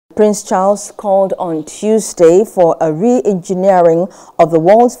Prince Charles called on Tuesday for a re-engineering of the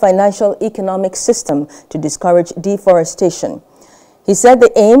world's financial economic system to discourage deforestation. He said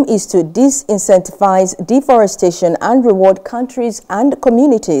the aim is to disincentivize deforestation and reward countries and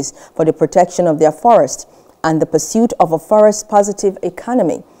communities for the protection of their forests and the pursuit of a forest-positive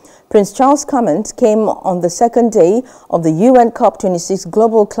economy. Prince Charles' comment came on the second day of the UN COP26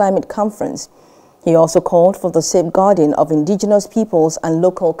 Global Climate Conference. He also called for the safeguarding of indigenous peoples and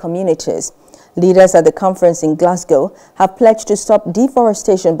local communities. Leaders at the conference in Glasgow have pledged to stop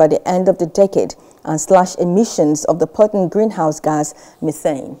deforestation by the end of the decade and slash emissions of the potent greenhouse gas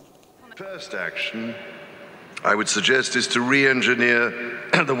methane. First action I would suggest is to re-engineer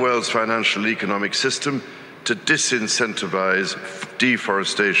the world's financial economic system to disincentivize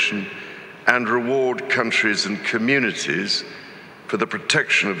deforestation and reward countries and communities for the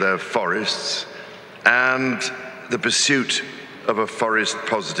protection of their forests and the pursuit of a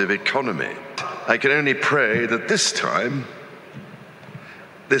forest-positive economy. I can only pray that this time,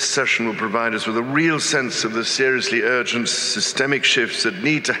 this session will provide us with a real sense of the seriously urgent systemic shifts that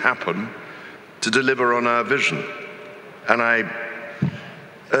need to happen to deliver on our vision. And I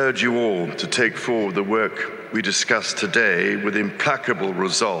urge you all to take forward the work we discussed today with implacable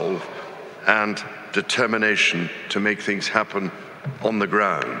resolve and determination to make things happen on the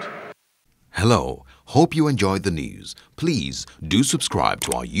ground. Hello, hope you enjoyed the news. Please do subscribe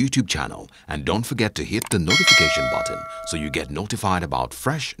to our YouTube channel and don't forget to hit the notification button so you get notified about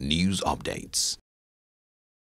fresh news updates.